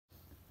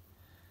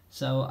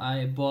So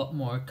I bought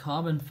more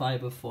carbon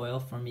fiber foil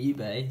from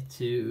eBay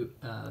to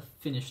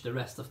finish the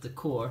rest of the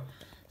core.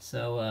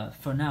 So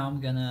for now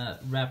I'm gonna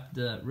wrap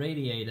the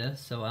radiator,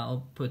 so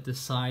I'll put the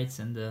sides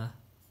and the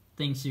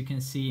things you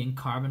can see in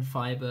carbon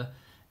fiber,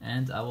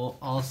 and I will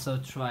also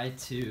try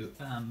to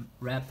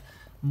wrap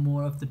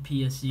more of the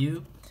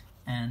PSU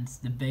and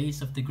the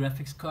base of the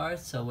graphics card,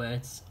 so where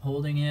it's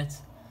holding it,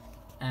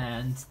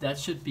 and that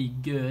should be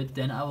good.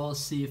 Then I will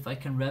see if I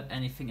can wrap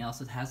anything else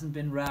that hasn't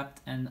been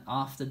wrapped, and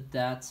after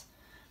that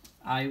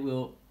I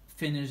will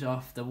finish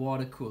off the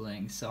water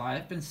cooling. So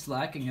I've been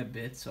slacking a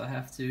bit, so I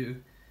have to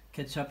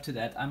catch up to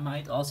that. I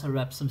might also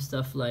wrap some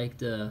stuff like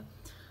the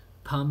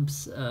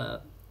pumps,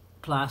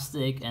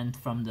 plastic, and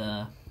from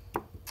the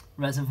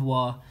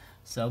reservoir.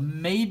 So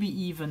maybe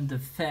even the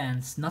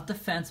fans, not the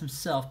fans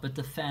themselves, but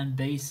the fan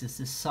bases,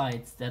 the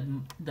sides,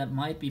 that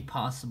might be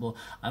possible.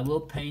 I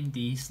will paint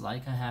these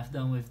like I have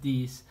done with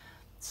these.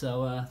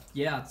 So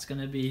yeah, it's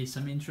gonna be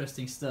some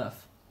interesting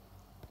stuff.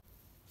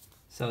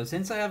 So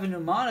since I have a new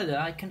monitor,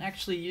 I can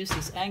actually use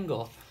this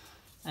angle,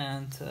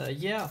 and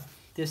yeah,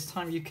 this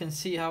time you can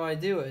see how I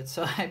do it.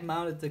 So I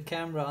mounted the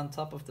camera on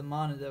top of the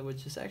monitor,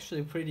 which is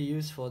actually pretty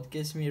useful. It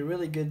gives me a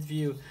really good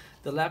view.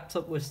 The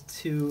laptop was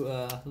too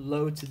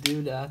low to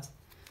do that.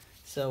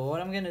 So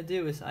what I'm gonna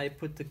do is I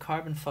put the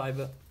carbon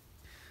fiber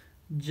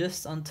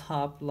just on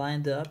top,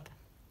 lined up,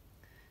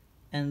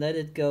 and let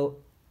it go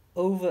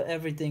over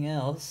everything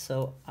else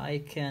so I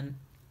can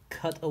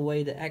cut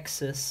away the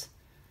excess.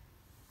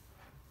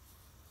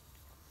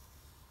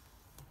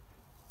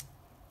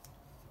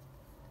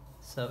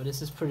 So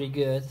this is pretty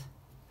good.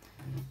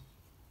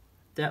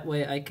 That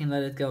way I can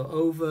let it go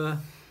over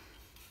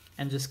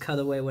and just cut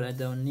away what I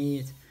don't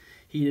need.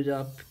 Heat it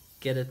up,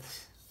 get it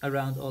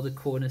around all the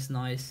corners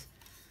nice.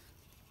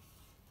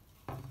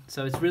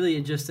 So it's really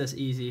just as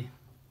easy.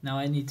 Now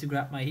I need to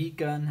grab my heat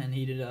gun and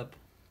heat it up.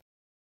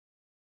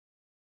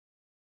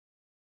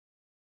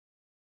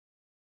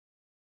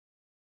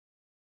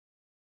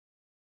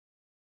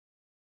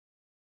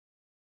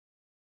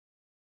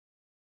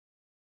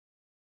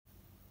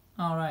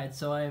 Alright,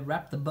 so I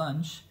wrapped a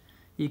bunch.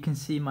 You can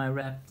see my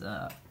wrapped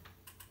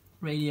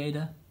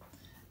radiator.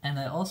 And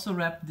I also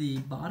wrapped the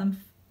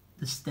bottom,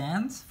 the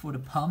stands for the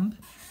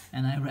pump.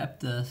 And I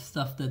wrapped the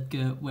stuff that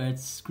go where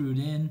it's screwed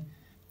in.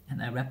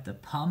 And I wrapped the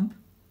pump.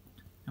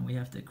 And we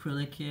have the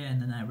acrylic here.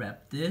 And then I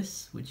wrapped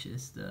this, which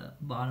is the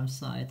bottom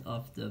side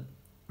of the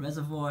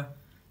reservoir.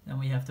 Then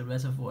we have the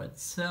reservoir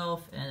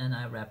itself. And then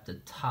I wrapped the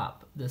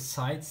top. The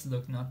sides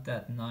look not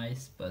that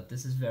nice, but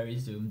this is very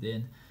zoomed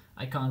in.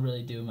 I can't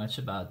really do much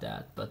about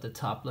that, but the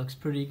top looks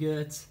pretty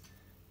good,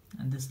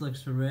 and this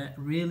looks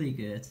really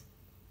good.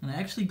 And I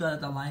actually got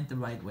it aligned the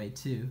right way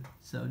too,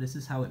 so this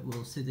is how it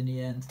will sit in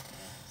the end.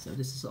 So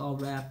this is all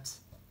wrapped,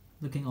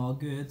 looking all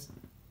good,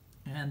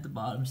 and the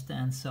bottom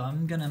stand. So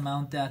I'm gonna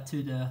mount that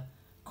to the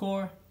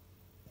core,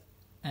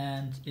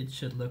 and it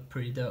should look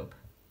pretty dope.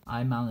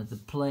 I mounted the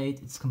plate,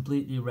 it's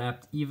completely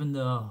wrapped, even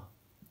the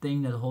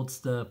thing that holds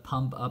the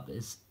pump up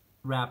is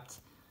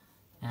wrapped.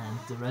 And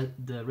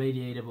the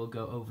radiator will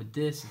go over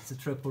this. It's a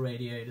triple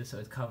radiator, so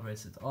it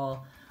covers it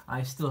all.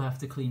 I still have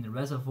to clean the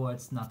reservoir,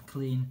 it's not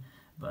clean,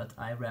 but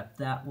I wrapped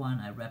that one.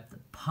 I wrapped the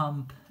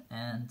pump,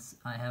 and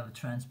I have a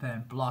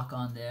transparent block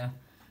on there.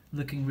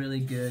 Looking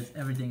really good,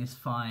 everything is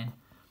fine.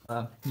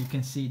 You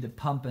can see the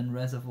pump and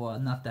reservoir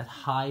not that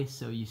high,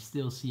 so you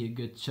still see a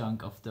good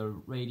chunk of the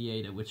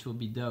radiator, which will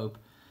be dope.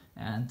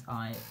 And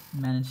I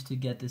managed to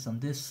get this on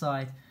this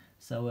side.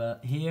 So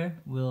here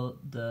will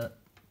the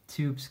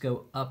tubes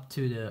go up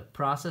to the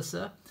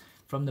processor.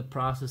 From the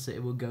processor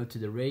it will go to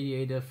the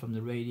radiator. From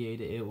the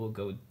radiator it will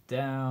go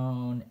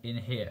down in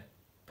here.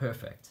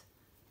 Perfect.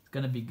 It's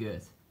gonna be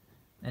good.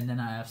 And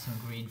then I have some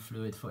green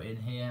fluid for in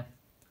here.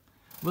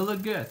 Will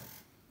look good.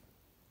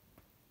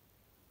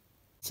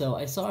 So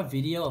I saw a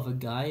video of a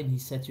guy and he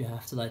said you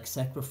have to like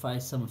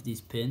sacrifice some of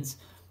these pins,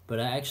 but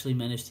I actually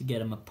managed to get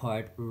them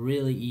apart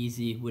really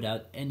easy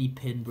without any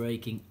pin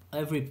breaking.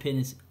 Every pin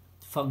is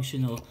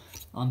functional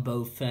on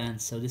both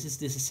fans. So this is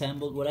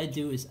disassembled. What I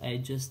do is I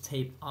just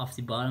tape off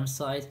the bottom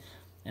side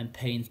and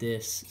paint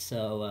this.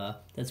 So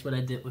that's what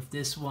I did with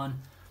this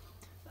one.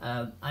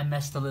 I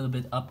messed a little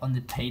bit up on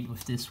the paint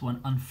with this one.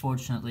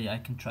 Unfortunately, I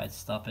can try to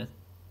stop it.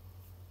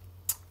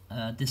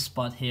 This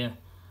spot here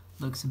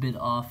looks a bit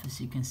off. As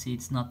you can see,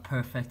 it's not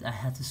perfect. I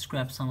had to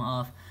scrap some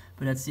off,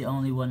 but that's the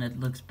only one that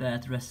looks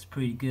bad. The rest is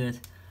pretty good.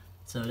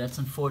 So that's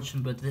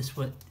unfortunate, but this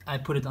one I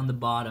put it on the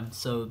bottom,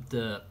 so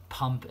the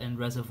pump and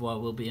reservoir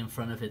will be in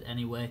front of it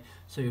anyway,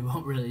 so you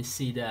won't really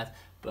see that.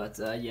 But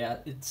yeah,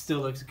 it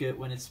still looks good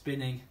when it's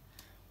spinning.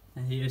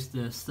 And here's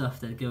the stuff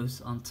that goes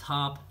on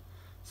top.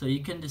 So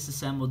you can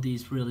disassemble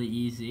these really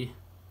easy.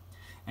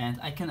 And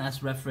I can,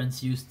 as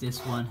reference, use this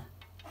one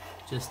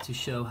just to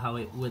show how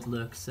it would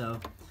look.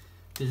 So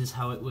this is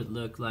how it would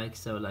look like,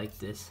 so like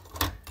this.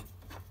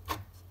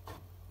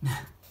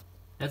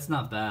 That's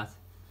not bad.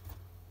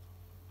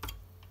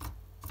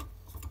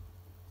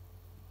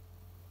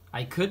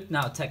 I could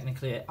now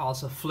technically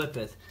also flip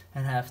it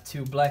and have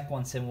two black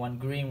ones and one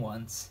green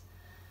ones.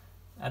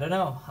 I don't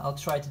know, I'll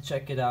try to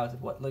check it out,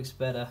 what looks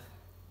better.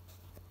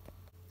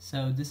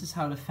 So this is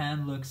how the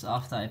fan looks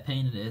after I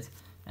painted it.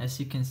 As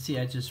you can see,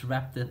 I just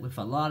wrapped it with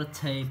a lot of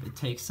tape. It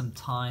takes some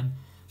time,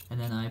 and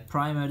then I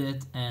primered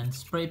it and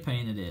spray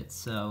painted it.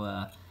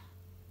 So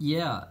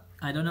yeah,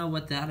 I don't know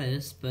what that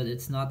is, but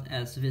it's not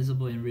as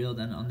visible in real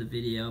than on the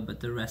video, but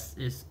the rest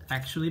is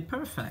actually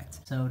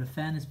perfect. So the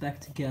fan is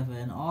back together,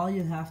 and all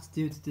you have to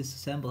do to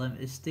disassemble them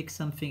is stick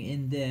something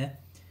in there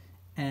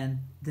and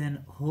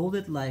then hold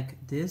it like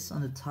this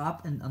on the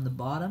top and on the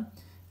bottom,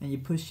 and you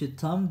push your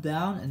thumb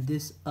down and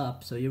this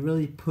up, so you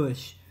really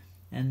push.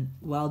 And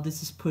while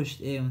this is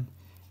pushed in,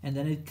 and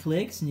then it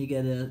clicks and you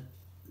get a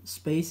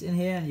space in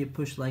here and you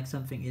push like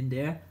something in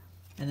there,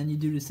 and then you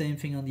do the same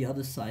thing on the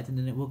other side, and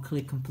then it will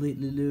click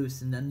completely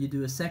loose, and then you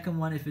do a second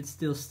one if it's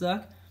still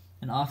stuck,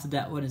 and after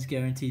that one is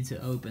guaranteed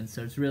to open.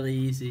 So it's really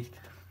easy.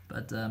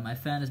 But my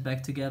fan is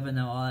back together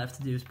now. All I have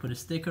to do is put a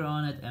sticker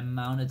on it and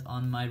mount it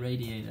on my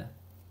radiator.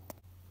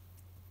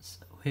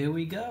 So here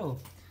we go,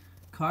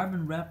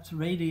 carbon wrapped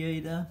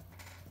radiator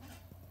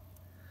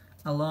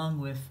along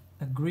with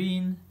a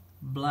green,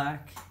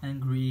 black and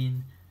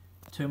green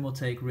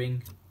thermaltake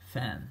ring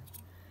fan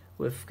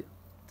with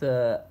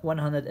the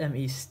 100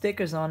 ME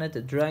stickers on it,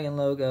 the dragon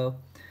logo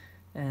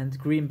and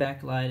green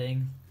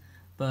backlighting.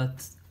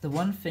 But the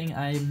one thing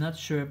I'm not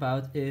sure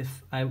about,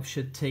 if I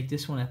should take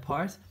this one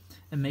apart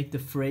and make the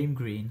frame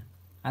green.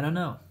 I don't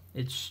know,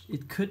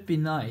 it could be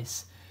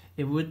nice.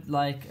 It would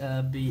like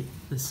be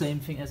the same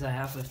thing as I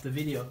have with the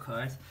video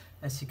card.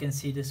 As you can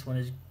see, this one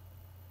is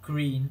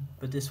green,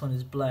 but this one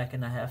is black,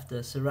 and I have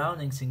the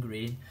surroundings in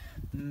green.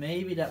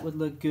 Maybe that would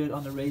look good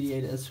on the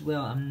radiator as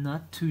well. I'm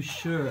not too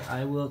sure.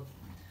 I will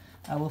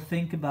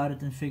think about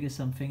it and figure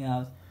something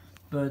out.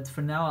 But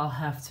for now I'll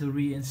have to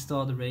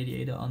reinstall the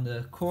radiator on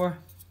the core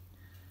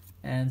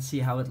and see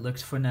how it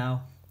looks for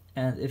now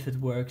and if it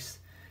works,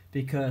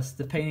 because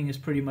the painting is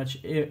pretty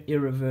much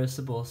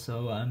irreversible,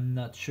 so I'm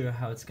not sure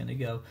how it's gonna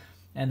go.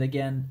 And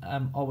again,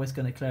 I'm always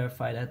going to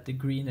clarify that the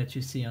green that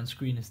you see on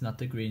screen is not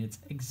the green. It's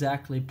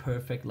exactly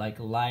perfect,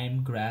 like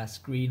lime grass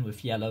green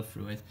with yellow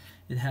through it.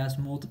 It has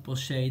multiple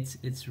shades.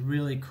 It's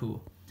really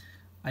cool.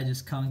 I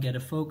just can't get a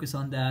focus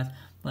on that.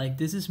 Like,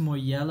 this is more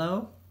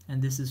yellow and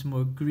this is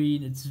more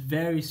green. It's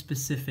very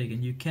specific,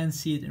 and you can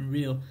see it in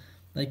real.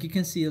 Like, you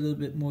can see a little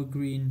bit more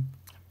green,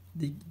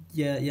 the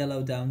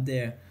yellow down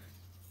there.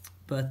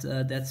 But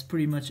that's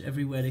pretty much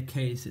everywhere the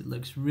case. It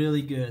looks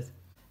really good.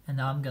 And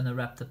now I'm gonna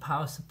wrap the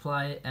power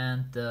supply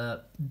and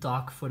the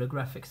dock for the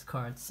graphics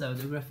card. So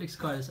the graphics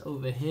card is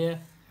over here,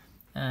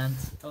 and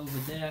over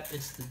there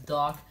is the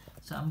dock.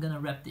 So I'm gonna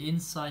wrap the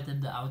inside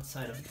and the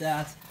outside of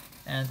that.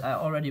 And I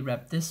already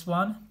wrapped this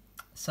one.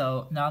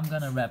 So now I'm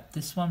gonna wrap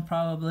this one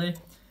probably.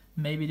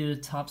 Maybe do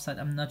the top side,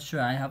 I'm not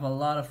sure. I have a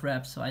lot of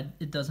wraps, so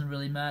it doesn't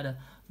really matter.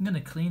 I'm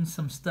gonna clean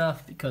some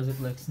stuff because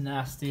it looks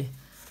nasty.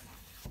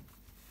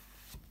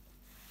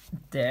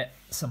 There,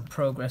 some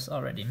progress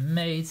already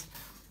made.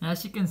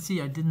 As you can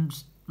see, I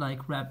didn't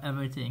like wrap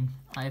everything.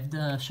 I've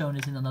shown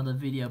this in another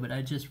video, but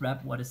I just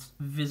wrapped what is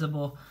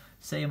visible,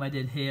 same I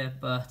did here,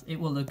 but it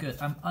will look good.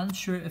 I'm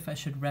unsure if I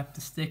should wrap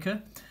the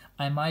sticker.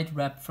 I might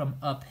wrap from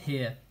up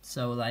here,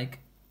 so like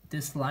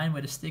this line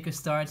where the sticker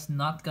starts,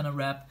 not gonna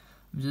wrap,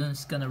 I'm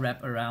just gonna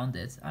wrap around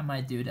it. I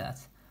might do that.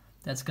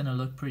 That's gonna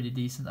look pretty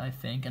decent, I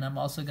think. And I'm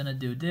also gonna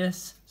do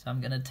this, so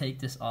I'm gonna take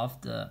this off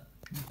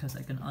because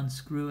I can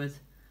unscrew it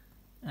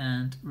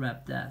and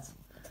wrap that.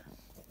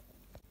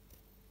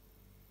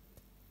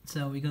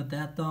 So we got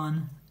that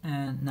done,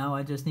 and now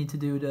I just need to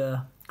do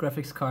the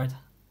graphics card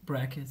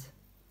bracket.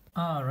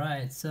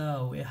 Alright,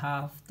 so we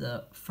have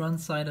the front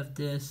side of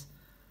this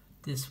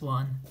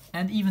one,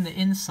 and even the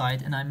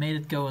inside, and I made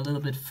it go a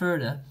little bit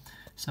further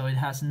so it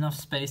has enough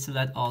space to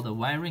let all the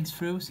wirings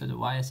through, so the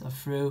wires are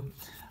through.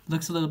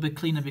 Looks a little bit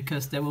cleaner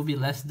because there will be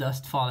less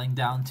dust falling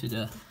down to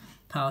the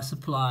power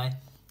supply,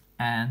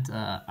 and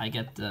I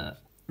get the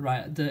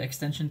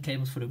extension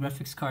cables for the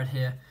graphics card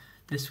here.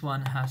 This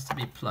one has to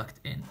be plugged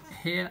in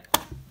here.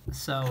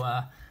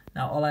 So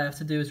now all I have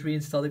to do is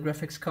reinstall the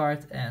graphics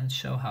card and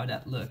show how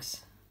that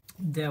looks.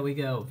 There we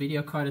go,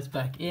 video card is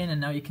back in,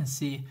 and now you can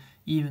see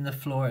even the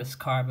floor is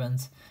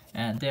carboned,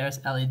 and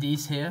there's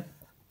LEDs here.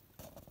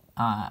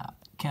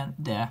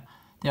 There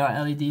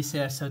are LEDs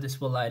here, so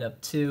this will light up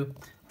too.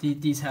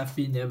 These have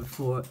been there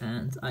before,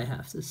 and I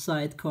have the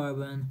side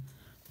carbon.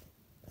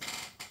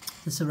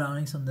 The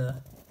surroundings on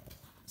the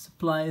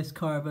supply is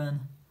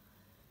carbon.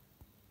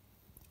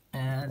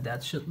 And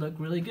that should look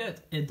really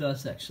good. It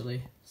does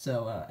actually.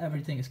 So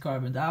everything is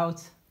carboned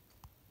out.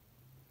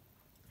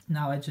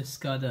 Now I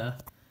just gotta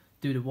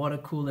do the water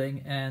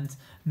cooling and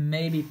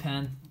maybe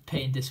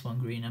paint this one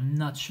green. I'm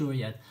not sure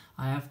yet.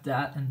 I have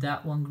that and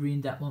that one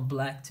green, that one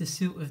black to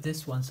suit with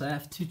this one. So I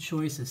have two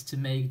choices: to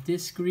make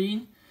this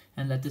green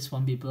and let this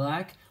one be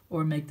black,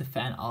 or make the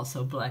fan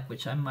also black,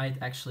 which I might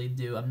actually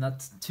do. I'm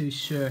not too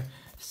sure.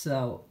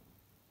 So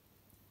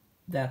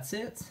that's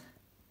it.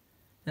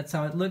 That's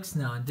how it looks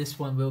now, and this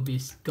one will be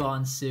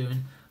gone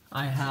soon.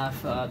 I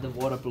have the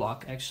water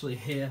block actually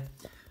here.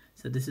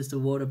 So this is the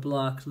water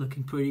block,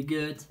 looking pretty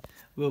good.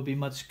 will be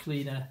much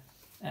cleaner.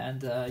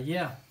 And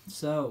yeah,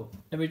 so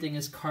everything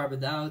is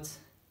carboned out,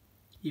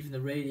 even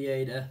the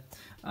radiator.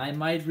 I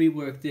might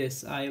rework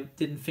this. I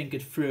didn't think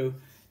it through.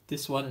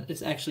 This one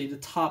is actually the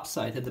top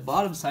side. At the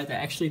bottom side I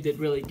actually did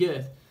really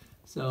good.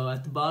 So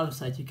at the bottom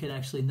side you can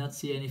actually not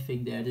see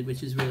anything there,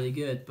 which is really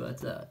good.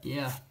 But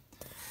yeah,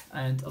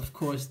 and of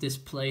course this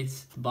plate,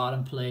 the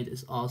bottom plate,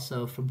 is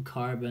also from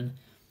carbon.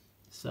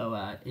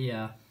 So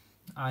yeah,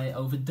 I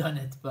overdone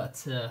it,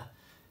 but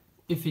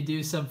if you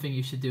do something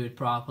you should do it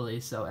properly.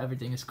 So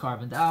everything is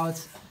carboned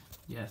out.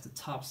 You have the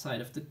top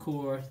side of the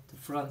core, the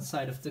front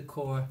side of the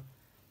core.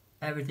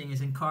 Everything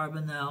is in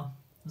carbon now,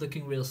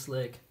 looking real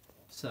slick.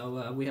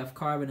 So we have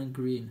carbon and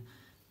green.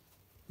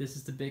 This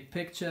is the big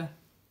picture.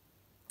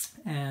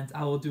 And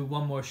I will do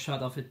one more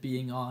shot of it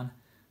being on.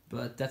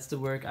 But that's the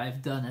work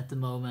I've done at the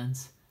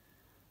moment.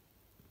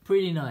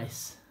 Pretty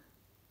nice.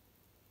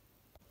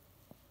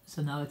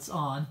 So now it's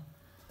on.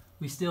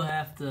 We still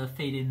have the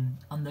fade-in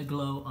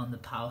underglow on the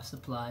power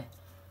supply.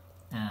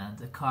 And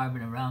the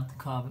carbon around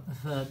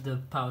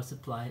the power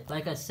supply.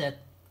 Like I said,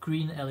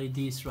 green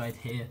LEDs right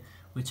here,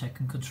 which I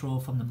can control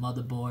from the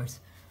motherboard.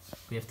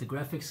 We have the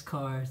graphics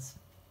card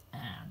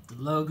and the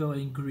logo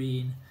in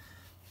green.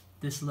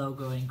 This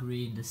logo in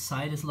green. The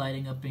side is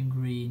lighting up in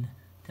green.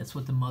 That's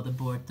what the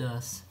motherboard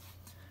does.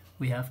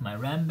 We have my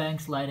RAM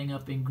banks lighting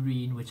up in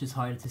green, which is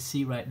harder to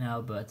see right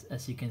now, but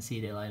as you can see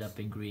they light up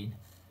in green.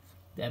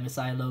 The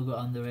MSI logo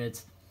under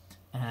it.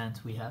 And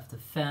we have the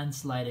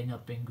fans lighting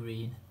up in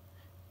green.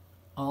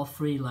 All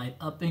three light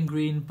up in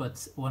green,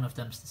 but one of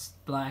them's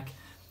black.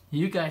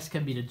 You guys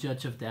can be the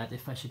judge of that,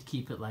 if I should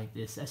keep it like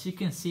this. As you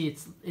can see,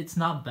 it's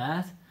not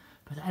bad,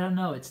 but I don't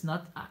know, it's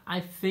not. I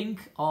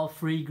think all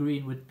three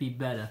green would be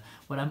better.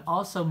 What I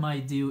also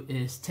might do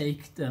is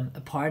take them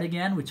apart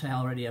again, which I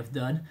already have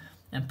done,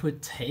 and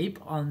put tape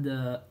on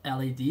the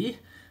LED,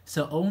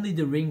 so only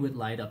the ring would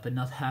light up and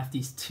not have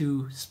these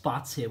two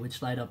spots here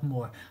which light up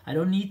more. I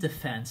don't need the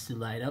fans to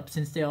light up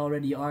since they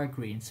already are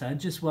green, so I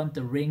just want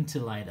the ring to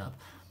light up.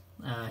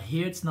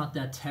 Here it's not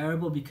that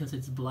terrible because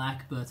it's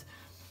black, but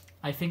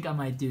I think I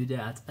might do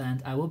that.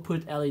 And I will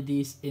put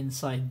LEDs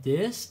inside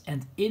this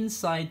and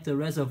inside the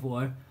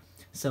reservoir,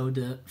 so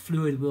the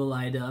fluid will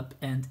light up,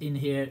 and in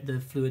here the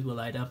fluid will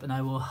light up. And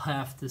I will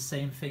have the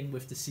same thing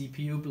with the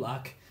CPU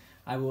block.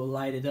 I will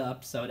light it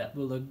up, so that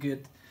will look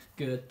good.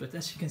 But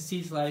as you can see,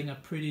 it's lighting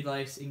up pretty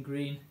nice in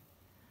green.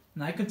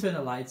 And I can turn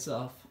the lights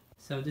off.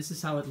 So this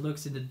is how it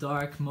looks in the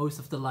dark. Most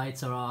of the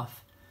lights are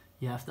off.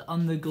 You have the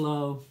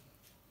underglow.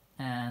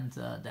 And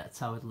that's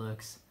how it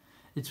looks.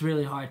 It's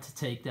really hard to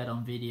take that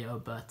on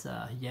video, but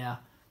yeah,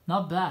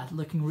 not bad,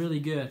 looking really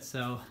good.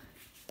 So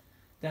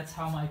that's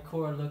how my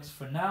core looks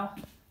for now.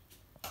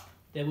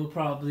 There will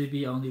probably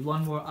be only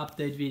one more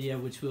update video,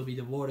 which will be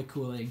the water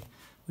cooling,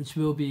 which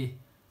will be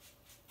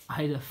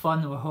either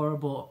fun or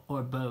horrible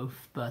or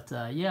both, but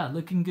yeah,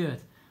 looking good.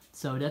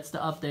 So that's the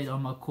update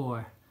on my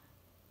core.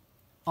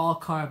 All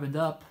carboned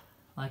up,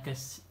 like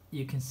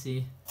you can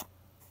see,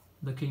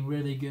 looking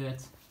really good.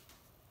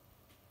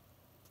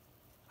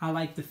 I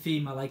like the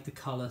theme, I like the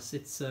colors.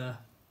 It's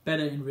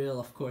better in real,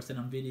 of course, than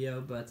on video,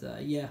 but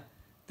yeah,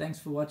 thanks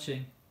for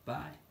watching.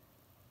 Bye.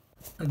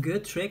 A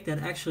good trick that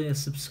actually a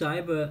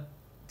subscriber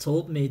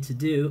told me to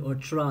do or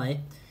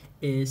try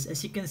is,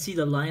 as you can see,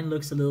 the line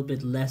looks a little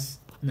bit less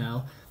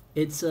now.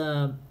 It's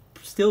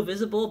still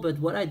visible, but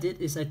what I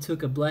did is I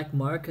took a black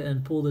marker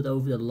and pulled it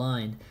over the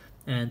line.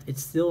 And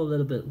it's still a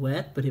little bit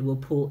wet, but it will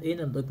pull in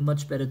and look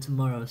much better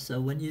tomorrow. So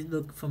when you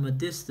look from a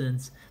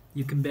distance,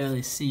 you can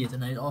barely see it.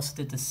 And I also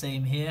did the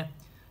same here.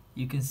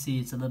 You can see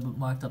it's a little bit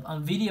marked up.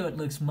 On video it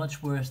looks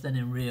much worse than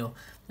in real,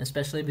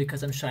 especially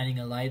because I'm shining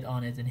a light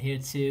on it. And here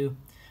too,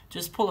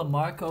 just pull a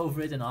mark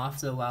over it and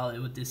after a while it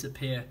would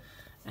disappear.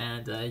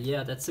 And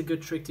yeah, that's a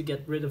good trick to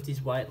get rid of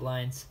these white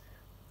lines.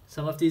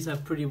 Some of these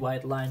have pretty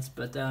white lines,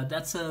 but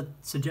that's a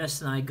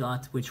suggestion I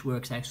got, which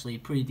works actually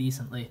pretty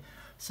decently.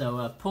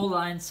 So pull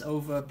lines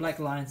over, black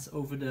lines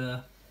over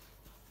the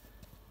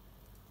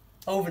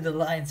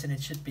lines, and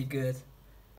it should be good.